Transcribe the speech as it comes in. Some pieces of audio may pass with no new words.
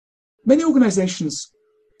many organizations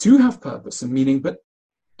do have purpose and meaning, but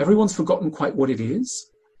everyone's forgotten quite what it is.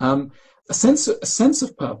 A sense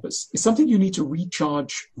of purpose is something you need to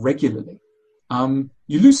recharge regularly.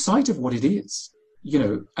 You lose sight of what it is,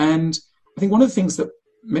 and I think one of the things that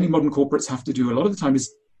many modern corporates have to do a lot of the time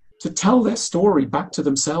is to tell their story back to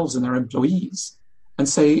themselves and their employees and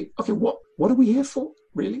say, okay, what are we here for,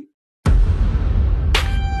 really?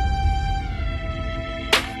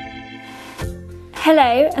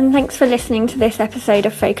 Hello, and thanks for listening to this episode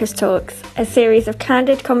of Focus Talks, a series of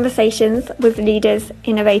candid conversations with leaders,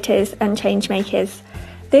 innovators, and changemakers.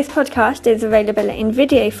 This podcast is available in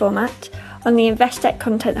video format on the Investec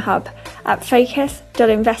Content Hub at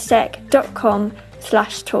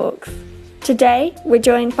focus.investec.com/talks. Today, we're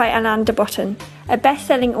joined by Alain de Botton, a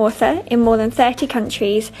best-selling author in more than 30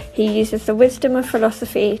 countries who uses the wisdom of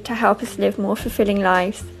philosophy to help us live more fulfilling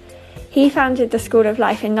lives. He founded the School of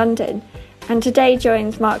Life in London, and today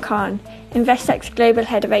joins Mark Kahn, Investec's Global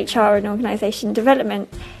Head of HR and Organisation Development,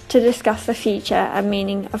 to discuss the future and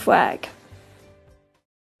meaning of work.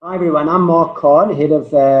 Hi everyone, I'm Mark Kahn, Head of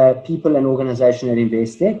People and Organisation at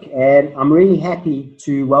Investec, and I'm really happy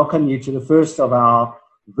to welcome you to the first of our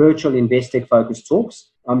virtual Investec Focus Talks.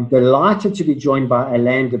 I'm delighted to be joined by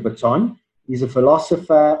Alain de Botton. He's a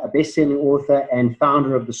philosopher, a best-selling author, and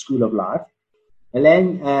founder of the School of Life.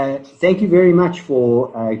 Alain, thank you very much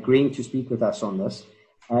for agreeing to speak with us on this.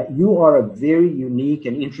 You are a very unique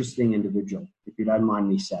and interesting individual, if you don't mind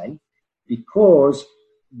me saying, because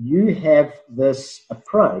you have this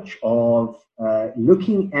approach of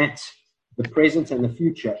looking at the present and the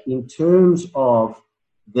future in terms of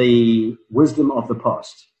the wisdom of the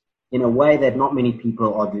past in a way that not many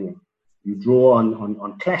people are doing. You draw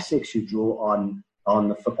on classics, you draw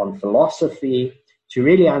on philosophy, to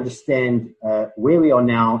really understand where we are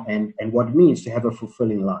now and what it means to have a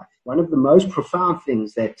fulfilling life. One of the most profound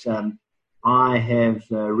things that I have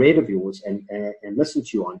read of yours and listened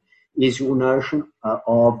to you on is your notion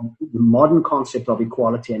of the modern concept of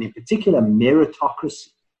equality, and in particular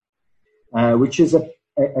meritocracy, which is a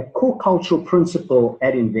core cultural principle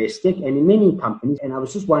at Investec and in many companies. And I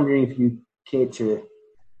was just wondering if you care to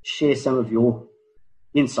share some of your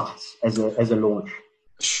insights as a launch.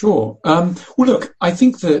 Sure. Well, look, I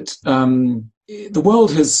think that the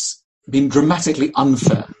world has been dramatically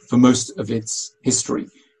unfair for most of its history.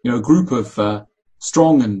 A group of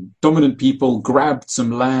strong and dominant people grabbed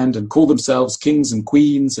some land and called themselves kings and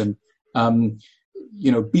queens and,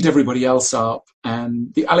 beat everybody else up.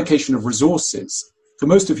 And the allocation of resources, for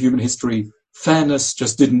most of human history, fairness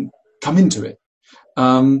just didn't come into it.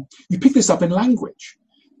 You pick this up in language.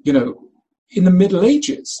 In the Middle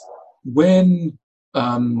Ages, when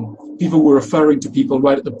people were referring to people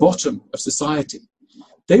right at the bottom of society,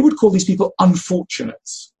 they would call these people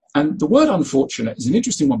unfortunates. And the word unfortunate is an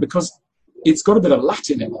interesting one because it's got a bit of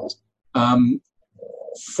Latin in it.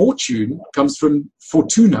 Fortune comes from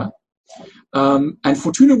Fortuna, and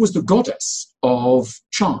Fortuna was the goddess of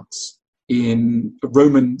chance in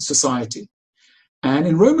Roman society. And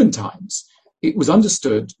in Roman times, it was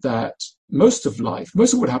understood that most of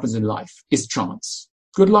what happens in life is chance.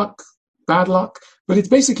 Good luck, bad luck, but it's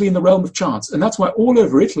basically in the realm of chance. And that's why all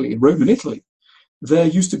over Italy, in Roman Italy, there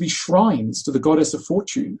used to be shrines to the goddess of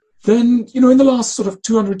fortune. Then, in the last sort of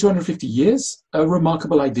 250 years, a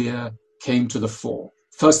remarkable idea came to the fore.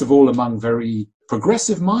 First of all, among very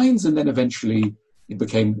progressive minds, and then eventually it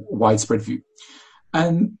became widespread view.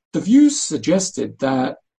 And the views suggested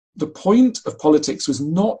that the point of politics was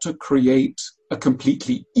not to create a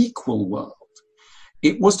completely equal world.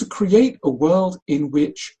 It was to create a world in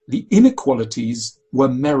which the inequalities were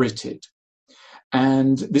merited.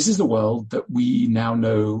 And this is the world that we now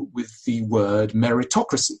know with the word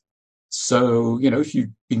meritocracy. So, if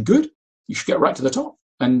you've been good, you should get right to the top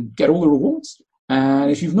and get all the rewards.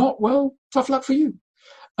 And if you've not, well, tough luck for you.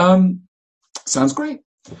 Sounds great.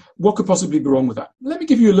 What could possibly be wrong with that? Let me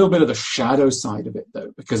give you a little bit of the shadow side of it,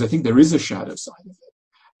 though, because I think there is a shadow side of it.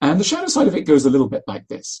 And the shadow side of it goes a little bit like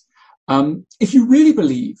this. If you really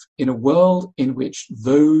believe in a world in which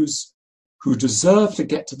those who deserve to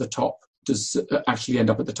get to the top actually end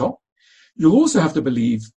up at the top, you'll also have to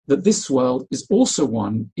believe that this world is also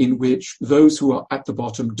one in which those who are at the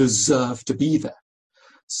bottom deserve to be there.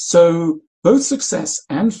 So both success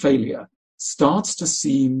and failure starts to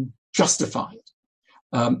seem justified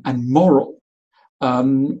and moral.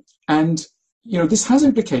 This has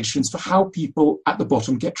implications for how people at the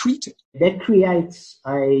bottom get treated. That creates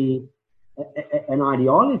an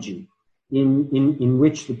ideology in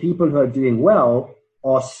which the people who are doing well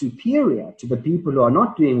are superior to the people who are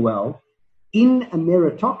not doing well in a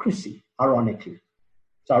meritocracy, ironically.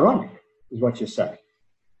 It's ironic, is what you're saying.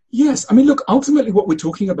 Yes. I mean, look, ultimately what we're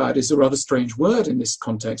talking about is a rather strange word in this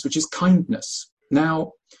context, which is kindness.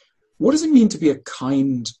 Now, what does it mean to be a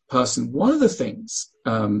kind person? One of the things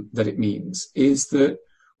that it means is that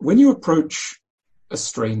when you approach a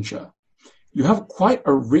stranger, you have quite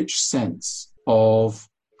a rich sense of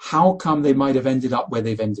how come they might have ended up where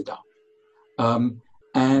they've ended up.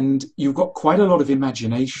 And you've got quite a lot of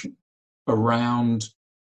imagination around,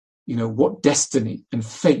 what destiny and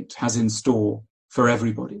fate has in store for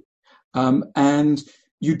everybody. And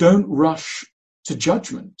you don't rush to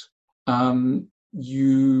judgment.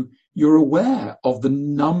 You're aware of the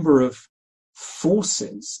number of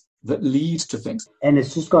forces that lead to things. And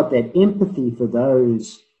it's just got that empathy for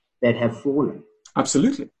those that have fallen.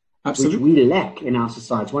 Absolutely. Which we lack in our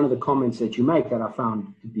society. One of the comments that you make that I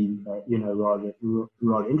found to be,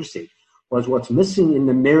 rather interesting was what's missing in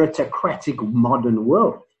the meritocratic modern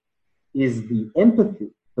world is the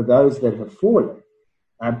empathy for those that have fallen.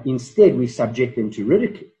 Instead, we subject them to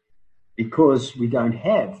ridicule because we don't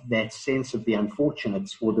have that sense of the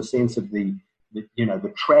unfortunates or the sense of the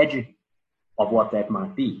tragedy of what that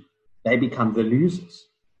might be. They become the losers.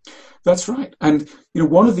 That's right. And,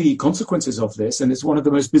 one of the consequences of this, and it's one of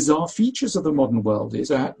the most bizarre features of the modern world, is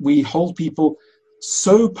that we hold people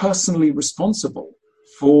so personally responsible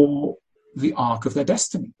for the arc of their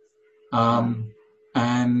destiny.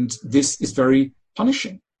 And this is very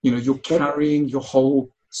punishing. You're carrying your whole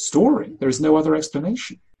story. There is no other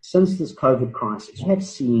explanation. Since this COVID crisis, we have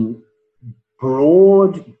seen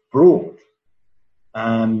broad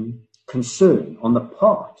concern on the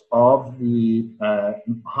part of the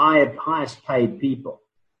highest paid people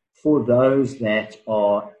for those that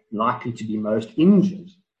are likely to be most injured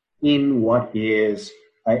in what is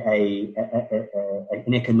an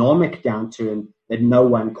economic downturn that no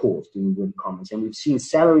one caused, in inverted commas. And we've seen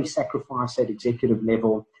salary sacrifice at executive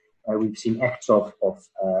level. We've seen acts of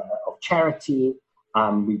charity.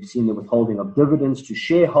 We've seen the withholding of dividends to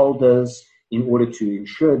shareholders in order to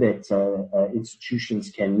ensure that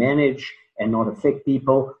institutions can manage and not affect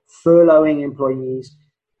people, furloughing employees.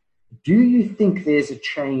 Do you think there's a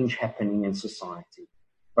change happening in society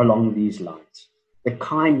along these lines? The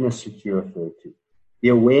kindness that you referred to, the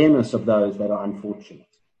awareness of those that are unfortunate.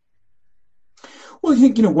 Well, I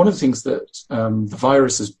think, one of the things that the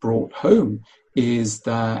virus has brought home is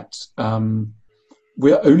that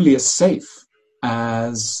we're only as safe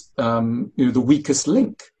as, the weakest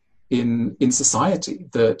link in society,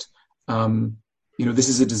 that, this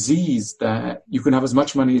is a disease that you can have as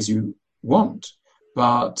much money as you want,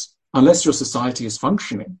 but unless your society is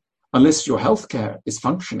functioning, unless your healthcare is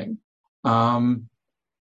functioning,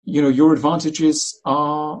 your advantages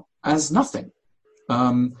are as nothing.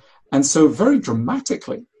 And so very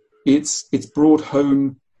dramatically, it's brought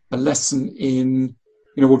home a lesson in,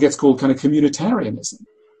 what gets called kind of communitarianism,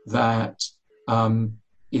 that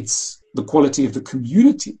it's the quality of the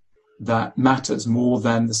community that matters more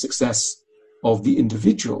than the success of the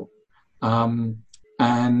individual, and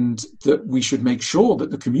that we should make sure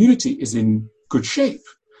that the community is in good shape,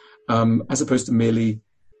 as opposed to merely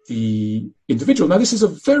the individual. Now, this is a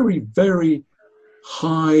very, very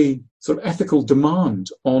high sort of ethical demand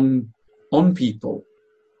on people.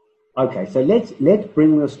 Okay, so let's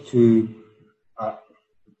bring this to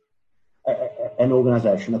an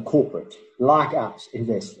organization, a corporate like us,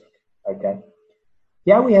 Investec. Okay,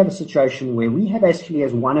 here we have a situation where we have actually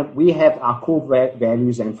we have our core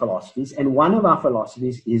values and philosophies, and one of our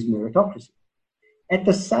philosophies is meritocracy. At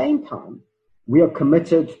the same time, we are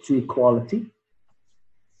committed to equality.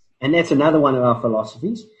 And that's another one of our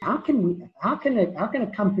philosophies. How can a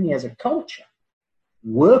company as a culture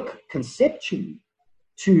work conceptually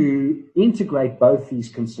to integrate both these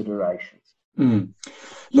considerations?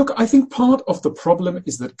 Look, I think part of the problem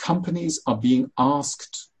is that companies are being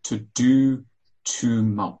asked to do too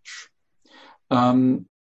much. I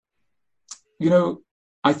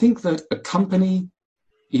think that a company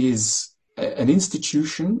is an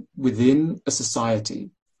institution within a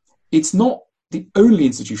society. It's not the only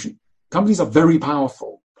institution. Companies are very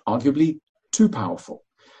powerful, arguably too powerful.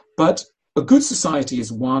 But a good society is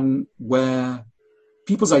one where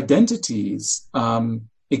people's identities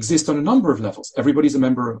exist on a number of levels. Everybody's a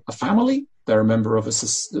member of a family. They're a member of a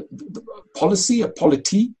policy, a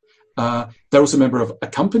polity. They're also a member of a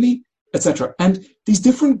company, etc. And these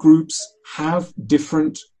different groups have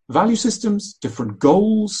different value systems, different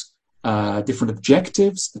goals, different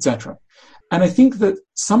objectives, etc. And I think that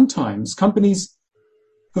sometimes companies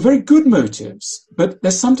have very good motives, but they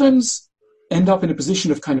sometimes end up in a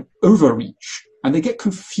position of kind of overreach, and they get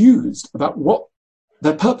confused about what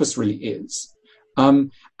their purpose really is.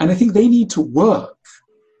 And I think they need to work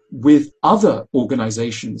with other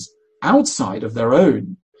organizations outside of their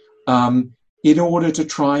own in order to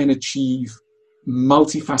try and achieve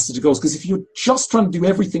multifaceted goals. Because if you're just trying to do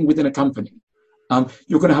everything within a company,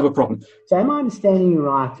 you're going to have a problem. So am I understanding you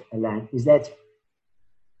right, Alain, is that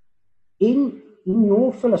in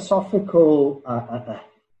your philosophical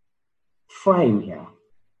frame here,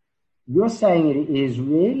 you're saying it is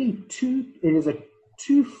really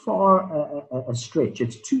too far a stretch.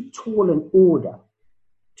 It's too tall an order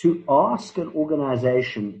to ask an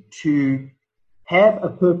organization to have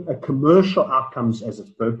a commercial outcomes as its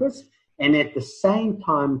purpose, and at the same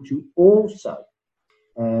time to also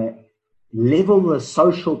level the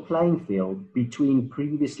social playing field between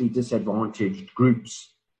previously disadvantaged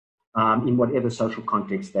groups in whatever social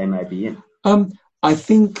context they may be in. I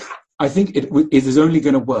think it is only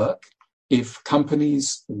going to work if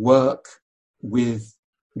companies work with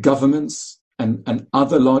governments and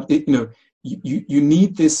other large. You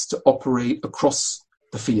need this to operate across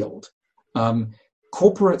the field.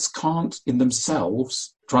 Corporates can't, in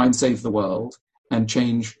themselves, try and save the world and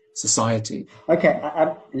change society. Okay,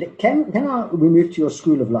 can we move to your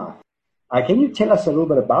School of Life? Can you tell us a little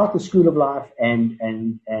bit about the School of Life and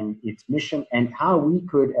its mission, and how we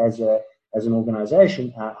could, as an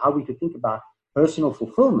organization, how we could think about personal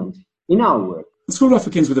fulfillment in our work? The School of Life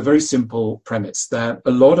begins with a very simple premise that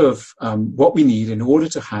a lot of what we need in order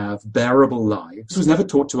to have bearable lives was never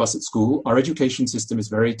taught to us at school. Our education system is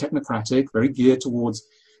very technocratic, very geared towards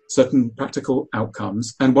certain practical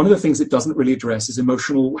outcomes. And one of the things it doesn't really address is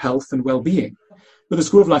emotional health and well-being. But the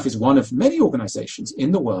School of Life is one of many organizations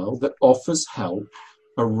in the world that offers help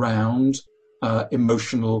around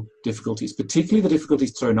emotional difficulties, particularly the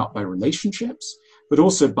difficulties thrown up by relationships, but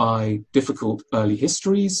also by difficult early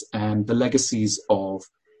histories and the legacies of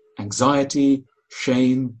anxiety,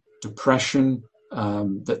 shame, depression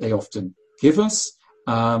that they often give us.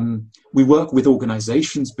 We work with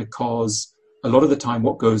organizations because a lot of the time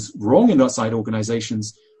what goes wrong in outside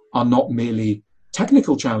organizations are not merely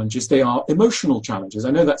technical challenges, they are emotional challenges.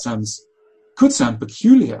 I know that could sound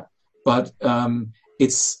peculiar, but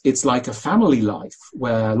it's like a family life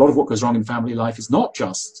where a lot of what goes wrong in family life is not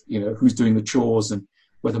just, who's doing the chores and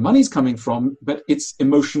where the money's coming from, but it's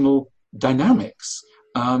emotional dynamics.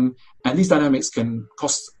 And these dynamics can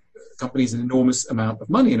cost companies an enormous amount of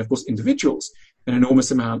money, and of course individuals an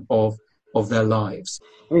enormous amount of their lives.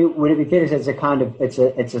 I mean, would it be fair to say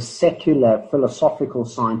it's a secular, philosophical,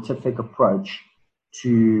 scientific approach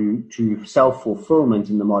to self-fulfillment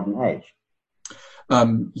in the modern age?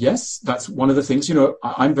 Yes, that's one of the things.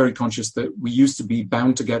 I'm very conscious that we used to be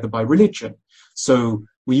bound together by religion. So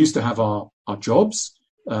we used to have our jobs,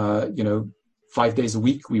 5 days a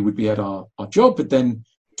week we would be at our job, but then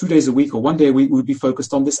 2 days a week or 1 day a week we would be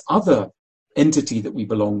focused on this other entity that we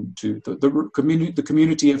belong to, the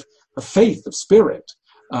community of faith, of spirit.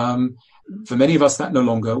 For many of us that no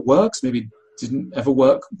longer works, maybe didn't ever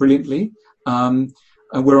work brilliantly. And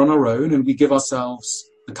we're on our own, and we give ourselves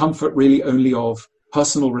the comfort really only of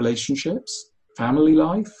personal relationships, family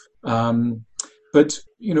life. But,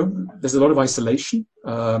 there's a lot of isolation,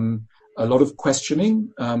 a lot of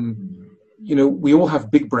questioning. We all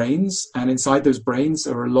have big brains, and inside those brains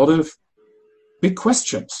are a lot of big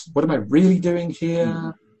questions. What am I really doing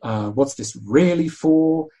here? What's this really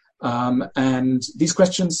for? And these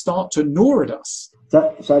questions start to gnaw at us.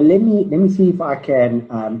 So let me see if I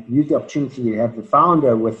can use the opportunity to have the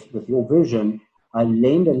founder with your vision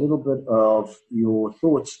lend a little bit of your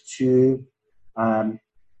thoughts to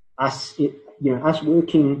us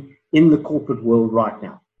working in the corporate world right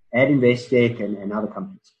now at Investec and other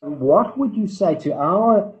companies. What would you say to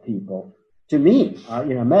our people? To me,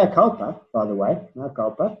 mea culpa, by the way, mea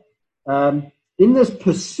culpa, in this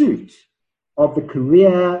pursuit of the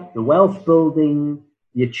career, the wealth building,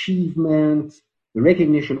 the achievement, the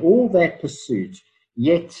recognition, all that pursuit,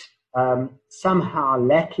 yet somehow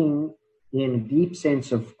lacking in a deep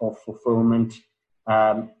sense of fulfillment,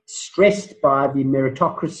 stressed by the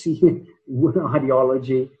meritocracy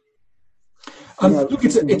ideology. Look,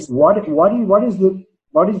 what is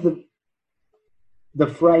the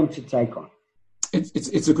frame to take on?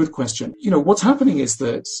 It's a good question. What's happening is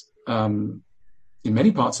that in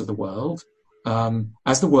many parts of the world,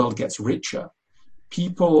 as the world gets richer,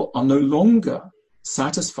 people are no longer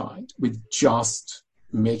satisfied with just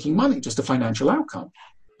making money, just a financial outcome.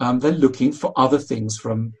 They're looking for other things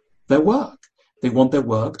from their work. They want their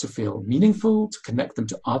work to feel meaningful, to connect them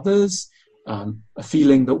to others, a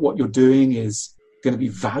feeling that what you're doing is going to be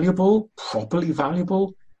valuable, properly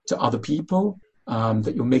valuable to other people,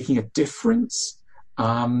 that you're making a difference.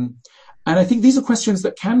 And I think these are questions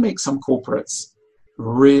that can make some corporates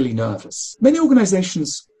really nervous. Many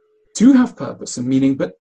organizations do have purpose and meaning,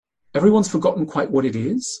 but everyone's forgotten quite what it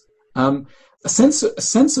is. A sense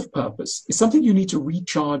of purpose is something you need to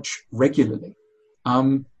recharge regularly.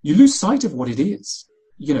 You lose sight of what it is,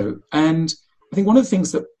 and I think one of the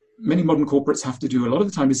things that many modern corporates have to do a lot of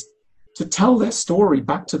the time is to tell their story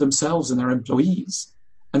back to themselves and their employees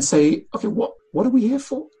and say, okay, what are we here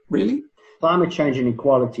for, really? Climate change and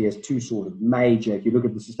equality as two sort of major, if you look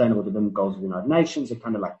at the Sustainable Development Goals of the United Nations, are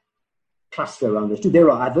kind of like cluster around those two. There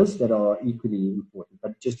are others that are equally important,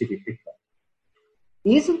 but just if you pick that.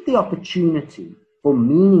 Isn't the opportunity for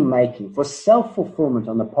meaning making, for self-fulfillment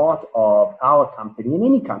on the part of our company and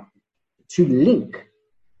any company to link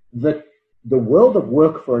the world of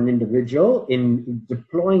work for an individual in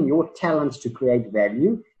deploying your talents to create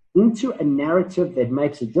value into a narrative that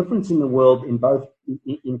makes a difference in the world in both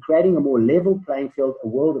in creating a more level playing field, a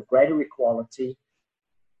world of greater equality,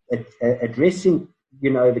 addressing,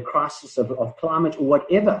 the crisis of climate or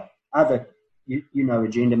whatever other,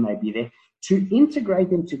 agenda may be there, to integrate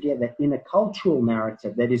them together in a cultural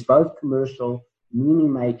narrative that is both commercial,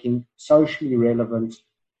 meaning-making, socially relevant,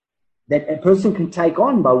 that a person can take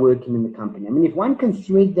on by working in the company. I mean, if one can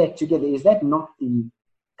thread that together, is that not the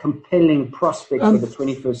compelling prospect for the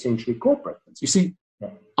 21st century corporate? You see,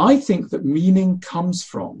 I think that meaning comes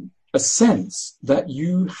from a sense that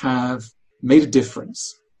you have made a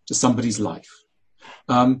difference to somebody's life.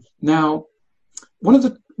 Now, one of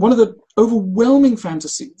the overwhelming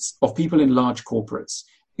fantasies of people in large corporates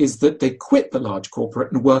is that they quit the large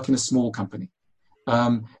corporate and work in a small company,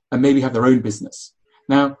 and maybe have their own business.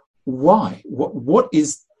 Now, why?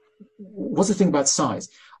 What's the thing about size?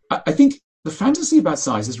 I think the fantasy about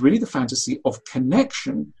size is really the fantasy of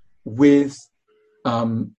connection with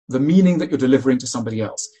the meaning that you're delivering to somebody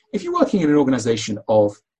else. If you're working in an organization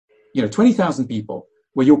of 20,000 people,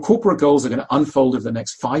 where your corporate goals are going to unfold over the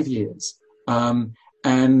next 5 years,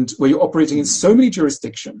 and where you're operating in so many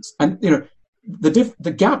jurisdictions, and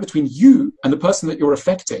the gap between you and the person that you're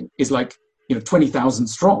affecting is like 20,000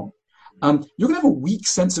 strong, you're going to have a weak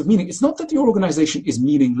sense of meaning. It's not that your organization is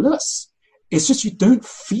meaningless. It's just you don't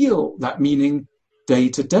feel that meaning day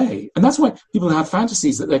to day. And that's why people have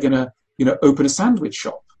fantasies that they're going to open a sandwich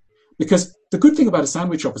shop. Because the good thing about a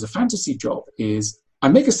sandwich shop as a fantasy job is I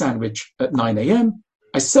make a sandwich at 9 a.m.,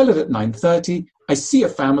 I sell it at 9:30, I see a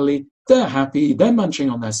family, they're happy, they're munching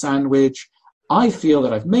on their sandwich, I feel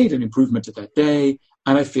that I've made an improvement to their day,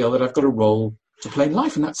 and I feel that I've got a role to play in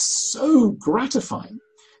life, and that's so gratifying.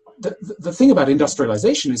 The thing about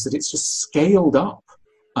industrialization is that it's just scaled up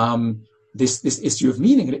this issue of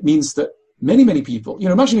meaning, and it means that many people,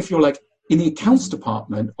 imagine if you're like in the accounts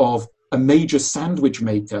department of a major sandwich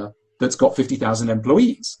maker that's got 50,000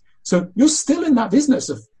 employees. So you're still in that business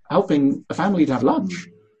of helping a family to have lunch,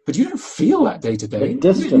 but you don't feel that day to day.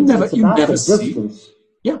 You never see.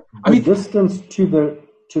 Yeah, distance to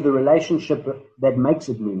the relationship that makes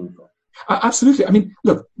it meaningful. Absolutely. I mean,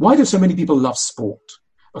 look, why do so many people love sport?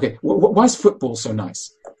 Okay, why is football so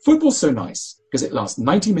nice? Football's so nice because it lasts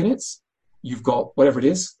 90 minutes. You've got whatever it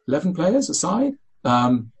is, 11 players aside.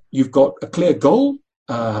 You've got a clear goal.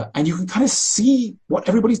 And you can kind of see what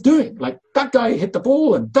everybody's doing. Like that guy hit the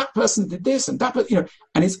ball and that person did this and that,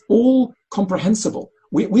 and it's all comprehensible.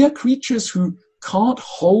 We are creatures who can't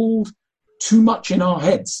hold too much in our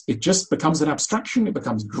heads. It just becomes an abstraction. It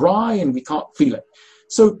becomes dry and we can't feel it.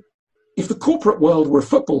 So if the corporate world were a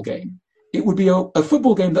football game, it would be a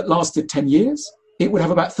football game that lasted 10 years. It would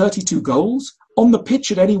have about 32 goals. On the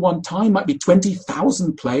pitch at any one time might be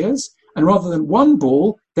 20,000 players. And rather than one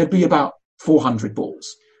ball, there'd be about 400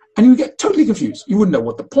 balls. And you get totally confused. You wouldn't know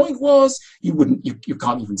what the point was. You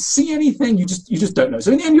can't even see anything. You just don't know.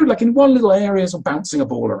 So in the end, you're like in one little area, sort of bouncing a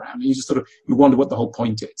ball around. And you just you wonder what the whole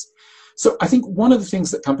point is. So I think one of the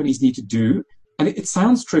things that companies need to do, and it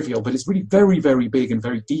sounds trivial, but it's really very, very big and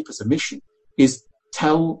very deep as a mission, is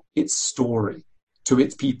tell its story to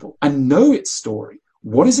its people and know its story.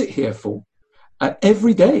 What is it here for?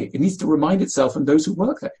 Every day, it needs to remind itself and those who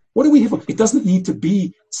work there. What are we here for? It doesn't need to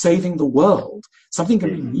be saving the world. Something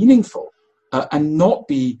can be meaningful and not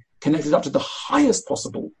be connected up to the highest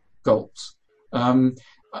possible goals.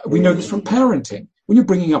 We know this from parenting. When you're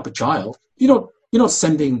bringing up a child, you're not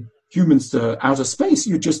sending humans to outer space.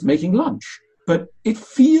 You're just making lunch. But it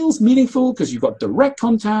feels meaningful because you've got direct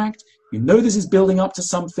contact. You know this is building up to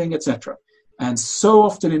something, etc. And so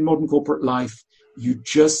often in modern corporate life, you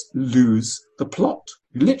just lose the plot.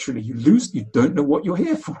 Literally, you don't know what you're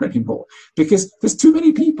here for anymore because there's too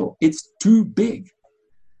many people. It's too big.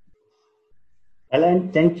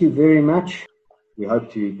 Alan, thank you very much. we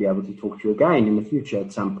hope to be able to talk to you again in the future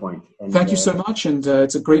at some point. And, thank you so much. And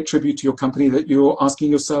it's a great tribute to your company that you're asking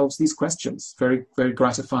yourselves these questions. Very, very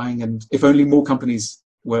gratifying. And if only more companies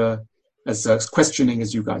were as questioning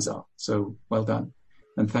as you guys are. So well done.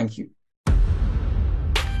 And thank you.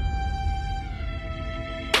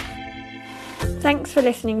 Thanks for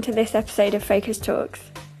listening to this episode of Focus Talks,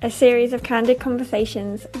 a series of candid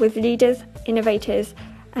conversations with leaders, innovators,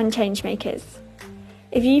 and changemakers.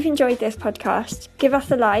 If you've enjoyed this podcast, give us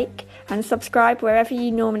a like and subscribe wherever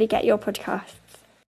you normally get your podcasts.